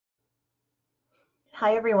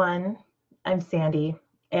Hi, everyone. I'm Sandy,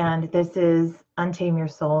 and this is Untame Your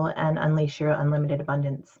Soul and Unleash Your Unlimited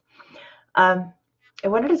Abundance. I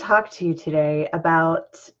wanted to talk to you today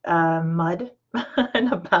about mud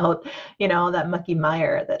and about, that mucky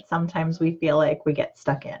mire that sometimes we feel like we get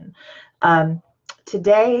stuck in.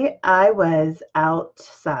 Today, I was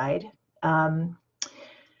outside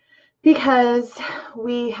because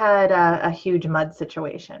we had a huge mud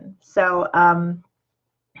situation. So,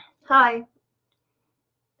 hi.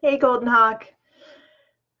 Hey, Golden Hawk.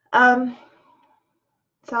 So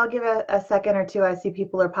I'll give a second or two. I see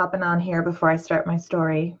people are popping on here before I start my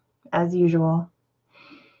story, as usual.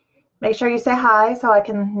 Make sure you say hi so I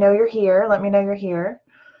can know you're here. Let me know you're here.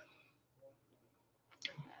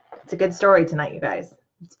 It's a good story tonight, you guys.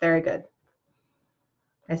 It's very good.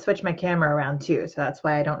 I switched my camera around too, so that's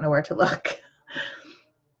why I don't know where to look.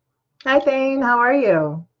 Hi, Thane. How are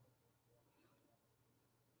you?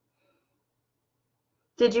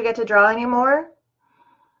 Did you get to draw anymore?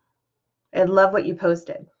 I love what you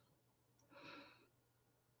posted.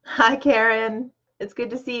 Hi, Karen. It's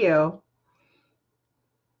good to see you.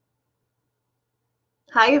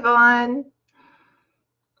 Hi, Yvonne.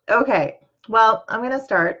 Okay, well, I'm going to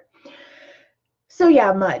start. So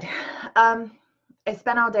yeah, mud. I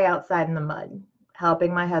spent all day outside in the mud,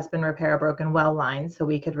 helping my husband repair a broken well line so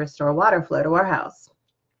we could restore water flow to our house.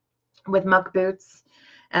 With muck boots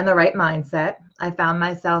and the right mindset, I found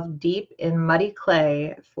myself deep in muddy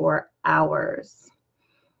clay for hours.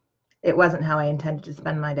 It wasn't how I intended to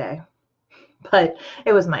spend my day, but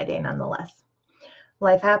it was my day nonetheless.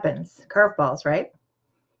 Life happens. Curveballs, right?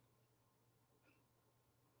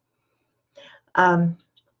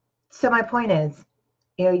 So my point is,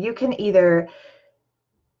 you can either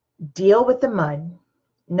deal with the mud,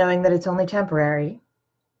 knowing that it's only temporary,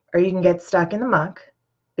 or you can get stuck in the muck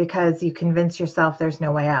because you convince yourself there's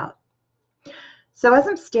no way out. So as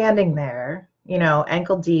I'm standing there,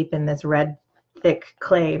 ankle deep in this red, thick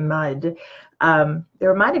clay mud, it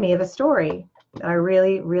reminded me of a story that I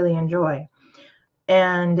really, really enjoy.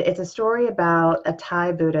 And it's a story about a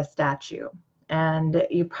Thai Buddha statue. And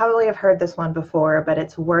you probably have heard this one before, but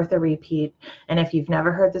it's worth a repeat. And if you've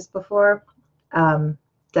never heard this before,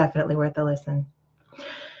 definitely worth a listen.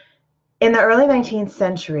 In the early 19th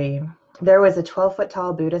century, there was a 12-foot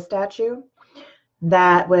tall Buddha statue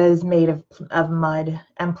that was made of mud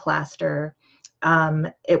and plaster.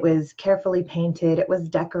 It was carefully painted. It was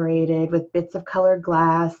decorated with bits of colored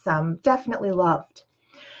glass, definitely loved.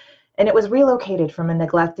 And it was relocated from a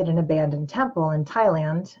neglected and abandoned temple in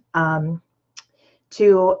Thailand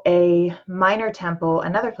to a minor temple,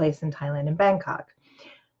 another place in Thailand, in Bangkok.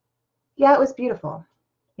 Yeah, it was beautiful,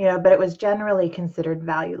 but it was generally considered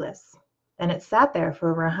valueless. And it sat there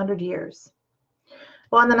for over 100 years.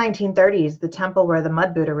 Well, in the 1930s, the temple where the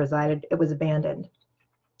Mud Buddha resided, it was abandoned.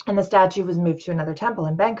 And the statue was moved to another temple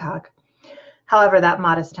in Bangkok. However, that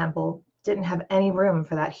modest temple didn't have any room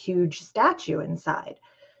for that huge statue inside.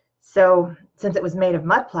 So since it was made of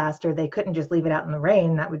mud plaster, they couldn't just leave it out in the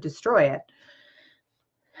rain. That would destroy it.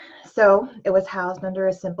 So it was housed under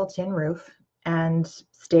a simple tin roof and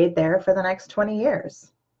stayed there for the next 20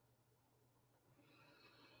 years.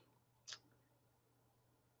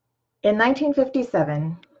 In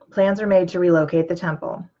 1957, plans were made to relocate the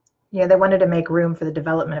temple. They wanted to make room for the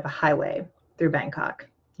development of a highway through Bangkok,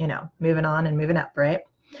 moving on and moving up, right?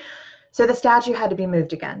 So the statue had to be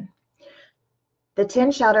moved again. The tin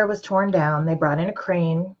shutter was torn down. They brought in a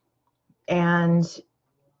crane and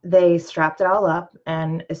they strapped it all up.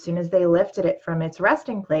 And as soon as they lifted it from its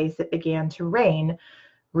resting place, it began to rain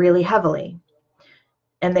really heavily.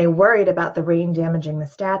 And they worried about the rain damaging the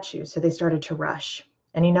statue, so they started to rush.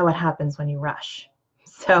 And you know what happens when you rush.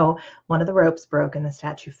 So one of the ropes broke and the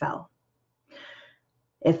statue fell.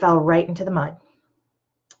 It fell right into the mud.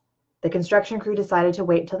 The construction crew decided to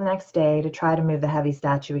wait till the next day to try to move the heavy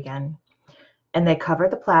statue again. And they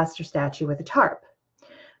covered the plaster statue with a tarp.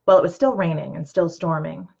 Well, it was still raining and still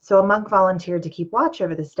storming, so a monk volunteered to keep watch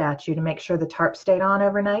over the statue to make sure the tarp stayed on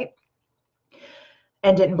overnight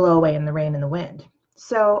and didn't blow away in the rain and the wind.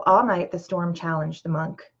 So all night the storm challenged the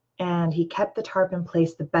monk, and he kept the tarp in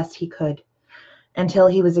place the best he could until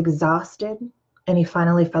he was exhausted and he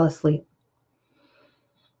finally fell asleep.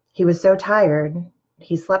 He was so tired,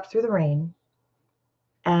 he slept through the rain,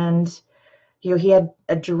 and he had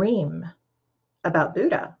a dream about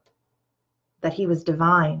Buddha, that he was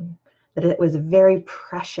divine, that it was very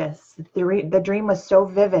precious. The dream was so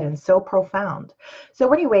vivid and so profound. So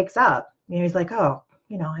when he wakes up, he's like, oh,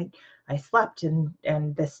 I slept and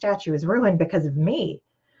the statue is ruined because of me.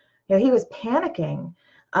 He was panicking.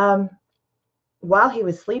 While he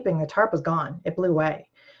was sleeping, the tarp was gone. It blew away.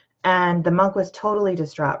 And the monk was totally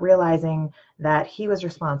distraught, realizing that he was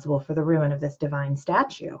responsible for the ruin of this divine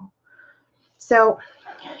statue. So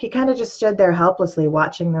he kind of just stood there helplessly,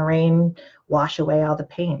 watching the rain wash away all the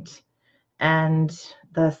paint. And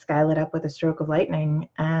the sky lit up with a stroke of lightning.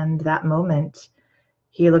 And that moment,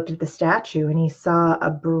 he looked at the statue and he saw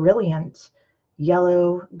a brilliant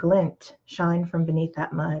yellow glint shine from beneath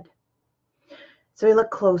that mud. So he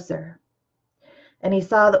looked closer, and he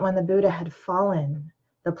saw that when the Buddha had fallen,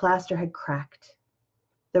 the plaster had cracked.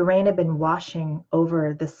 The rain had been washing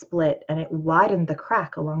over the split, and it widened the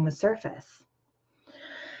crack along the surface.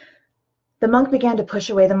 The monk began to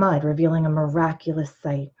push away the mud, revealing a miraculous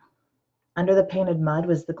sight. Under the painted mud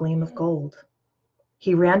was the gleam of gold.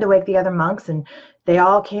 He ran to wake the other monks, and they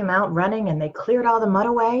all came out running, and they cleared all the mud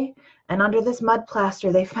away. And under this mud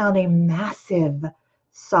plaster, they found a massive,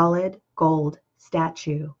 solid gold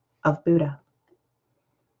statue of Buddha.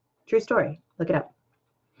 True story. Look it up.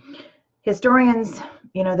 Historians,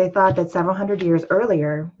 they thought that several hundred years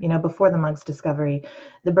earlier, before the monks' discovery,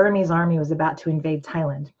 the Burmese army was about to invade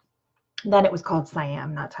Thailand. Then it was called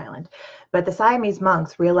Siam, not Thailand. But the Siamese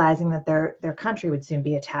monks, realizing that their country would soon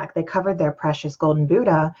be attacked, they covered their precious golden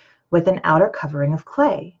Buddha with an outer covering of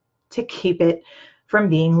clay to keep it from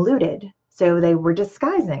being looted. So they were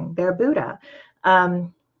disguising their Buddha.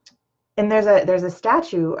 And there's a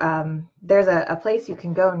statue. There's a place you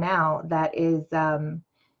can go now that is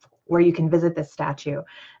where you can visit this statue,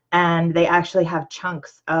 and they actually have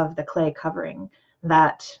chunks of the clay covering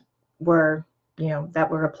that were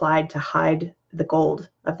applied to hide the gold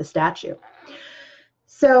of the statue.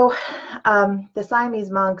 So the Siamese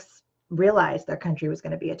monks realized their country was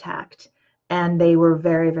going to be attacked, and they were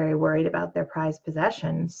very, very worried about their prized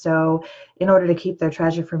possessions. So in order to keep their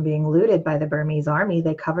treasure from being looted by the Burmese army,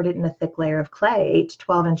 they covered it in a thick layer of clay, 8 to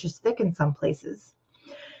 12 inches thick in some places.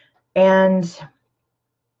 And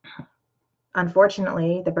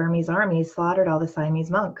unfortunately, the Burmese army slaughtered all the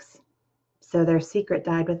Siamese monks. So their secret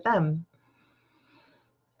died with them.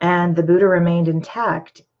 And the Buddha remained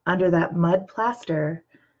intact under that mud plaster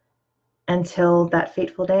until that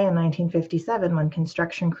fateful day in 1957 when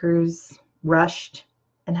construction crews rushed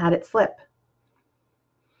and had it slip.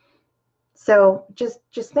 So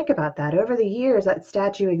just think about that. Over the years that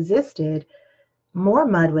statue existed, more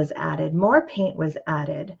mud was added, more paint was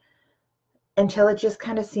added, until it just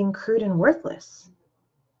kind of seemed crude and worthless.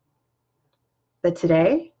 But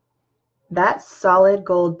today, that solid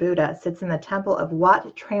gold Buddha sits in the temple of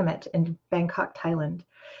Wat Tramit in Bangkok, Thailand.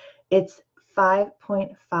 It's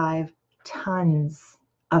 5.5 tons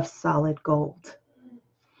of solid gold.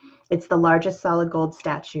 It's the largest solid gold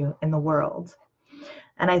statue in the world.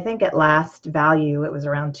 And I think at last value, it was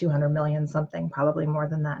around 200 million something, probably more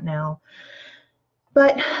than that now.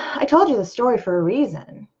 But I told you the story for a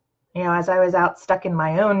reason. As I was out stuck in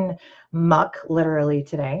my own muck, literally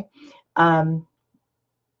today,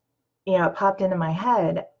 it popped into my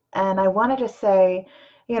head. And I wanted to say,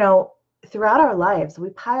 throughout our lives,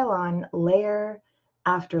 we pile on layer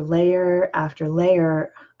after layer after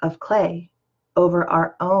layer of clay over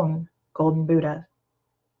our own golden Buddha.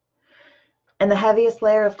 And the heaviest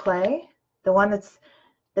layer of clay, the one that's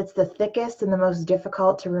the thickest and the most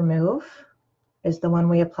difficult to remove, is the one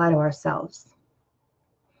we apply to ourselves.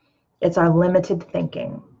 It's our limited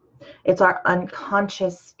thinking. It's our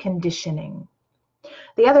unconscious conditioning.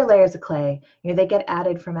 The other layers of clay, they get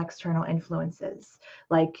added from external influences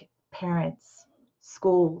like parents,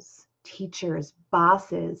 schools, teachers,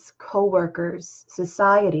 bosses, co-workers,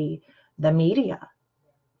 society, the media,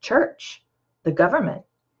 church, the government,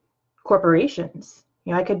 corporations.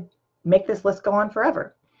 I could make this list go on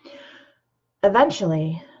forever.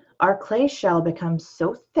 Eventually, our clay shell becomes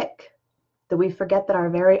so thick that we forget that our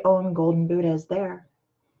very own golden Buddha is there.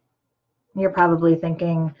 You're probably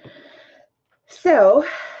thinking, so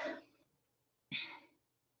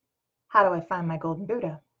how do I find my golden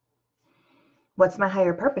Buddha? What's my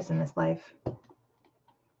higher purpose in this life?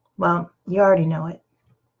 Well, you already know it.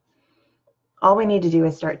 All we need to do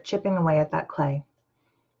is start chipping away at that clay.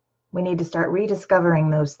 We need to start rediscovering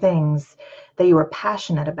those things that you were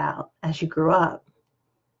passionate about as you grew up.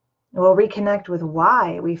 We'll reconnect with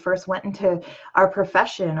why we first went into our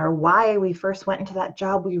profession, or why we first went into that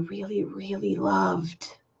job we really, really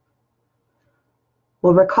loved.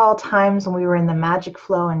 We'll recall times when we were in the magic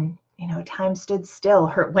flow and, time stood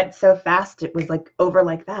still, or it went so fast it was like over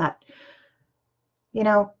like that.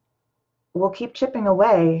 We'll keep chipping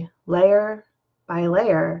away layer by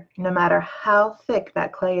layer, no matter how thick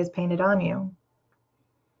that clay is painted on you,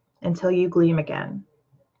 until you gleam again.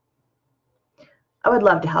 I would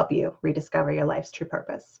love to help you rediscover your life's true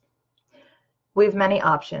purpose. We have many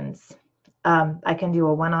options. I can do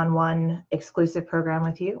a one-on-one exclusive program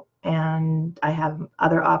with you. And I have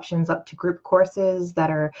other options up to group courses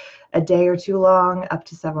that are a day or two long, up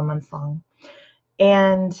to several months long.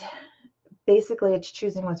 And basically, it's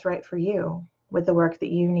choosing what's right for you with the work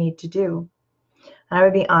that you need to do. And I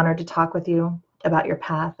would be honored to talk with you about your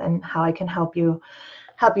path and how I can help you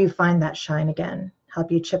find that shine again,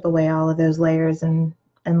 help you chip away all of those layers and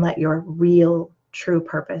let your real, true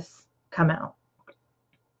purpose come out.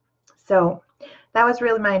 So that was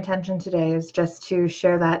really my intention today, is just to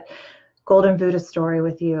share that Golden Buddha story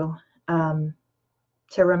with you,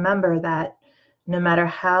 to remember that no matter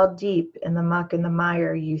how deep in the muck and the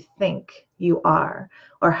mire you think you are,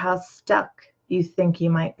 or how stuck you think you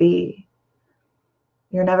might be,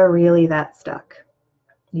 you're never really that stuck.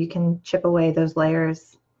 You can chip away those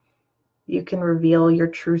layers. You can reveal your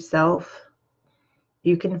true self.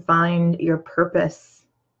 You can find your purpose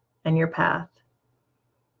and your path.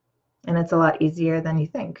 And it's a lot easier than you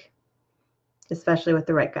think, especially with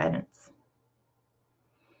the right guidance.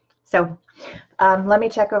 So let me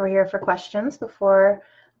check over here for questions before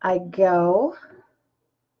I go.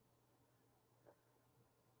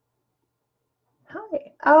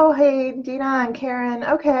 Hi. Oh, hey, Dina and Karen.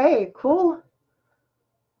 Okay, cool.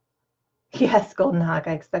 Yes, Golden Hawk.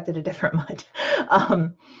 I expected a different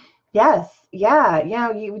mud. Yes, yeah,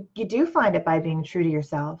 you do find it by being true to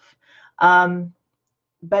yourself.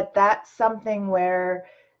 But that's something where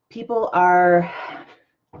people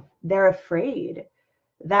they're afraid.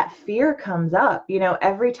 That fear comes up. You know,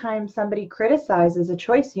 every time somebody criticizes a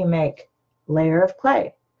choice you make, layer of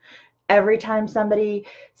clay. Every time somebody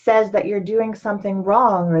says that you're doing something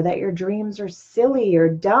wrong or that your dreams are silly or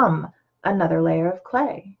dumb, another layer of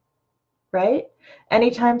clay, right?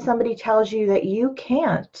 Anytime somebody tells you that you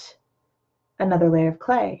can't, another layer of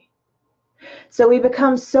clay. So we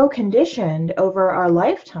become so conditioned over our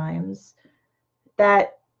lifetimes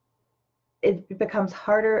that it becomes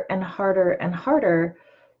harder and harder and harder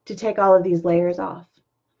to take all of these layers off.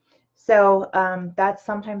 So that's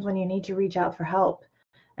sometimes when you need to reach out for help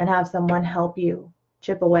and have someone help you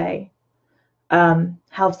chip away,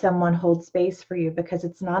 have someone hold space for you, because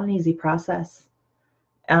it's not an easy process.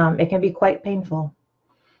 It can be quite painful.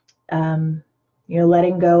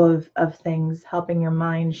 Letting go of things, helping your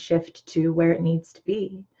mind shift to where it needs to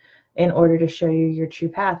be in order to show you your true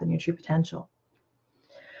path and your true potential.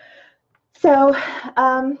 So,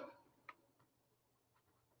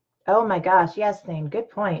 oh my gosh, yes, Thane, good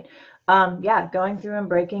point. Yeah, going through and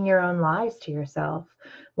breaking your own lies to yourself.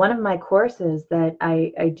 One of my courses that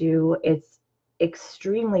I do, it's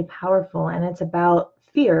extremely powerful, and it's about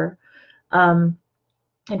fear and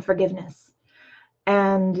forgiveness.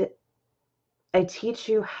 And I teach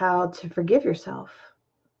you how to forgive yourself.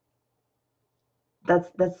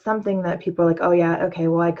 That's something that people are like, oh yeah, okay,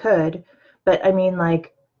 well I could. But I mean,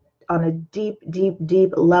 like, on a deep, deep,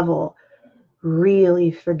 deep level,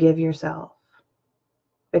 really forgive yourself.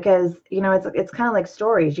 Because, it's kind of like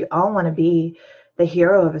stories. You all want to be the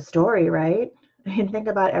hero of a story, right? I mean, think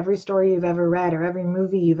about every story you've ever read or every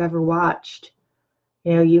movie you've ever watched.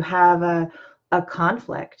 You have a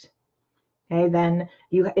conflict. Okay, then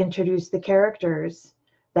you introduce the characters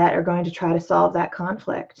that are going to try to solve that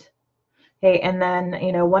conflict. Okay, and then,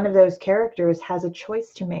 one of those characters has a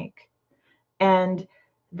choice to make. And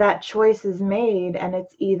that choice is made, and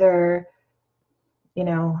it's either,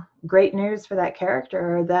 great news for that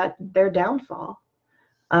character or that their downfall.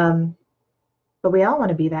 But we all want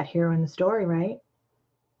to be that hero in the story, right?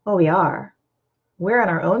 Well, we are. We're in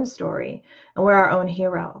our own story, and we're our own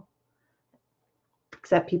hero.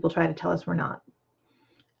 Except people try to tell us we're not.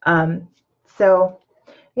 So,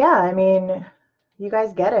 yeah, I mean, you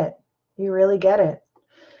guys get it. You really get it.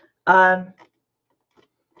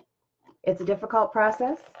 It's a difficult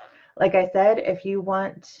process. Like I said, if you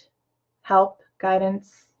want help,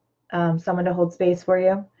 guidance, someone to hold space for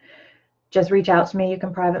you, just reach out to me. You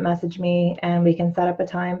can private message me, and we can set up a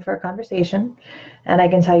time for a conversation, and I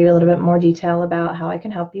can tell you a little bit more detail about how I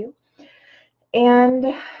can help you.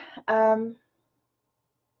 And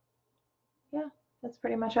yeah, that's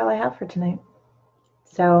pretty much all I have for tonight.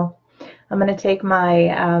 So I'm going to take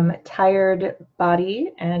my tired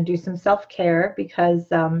body and do some self-care, because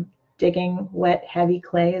digging wet, heavy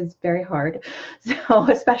clay is very hard. So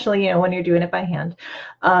especially, when you're doing it by hand.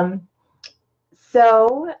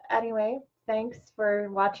 So anyway, thanks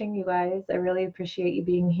for watching, you guys. I really appreciate you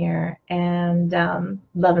being here, and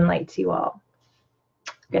love and light to you all.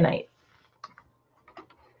 Good night.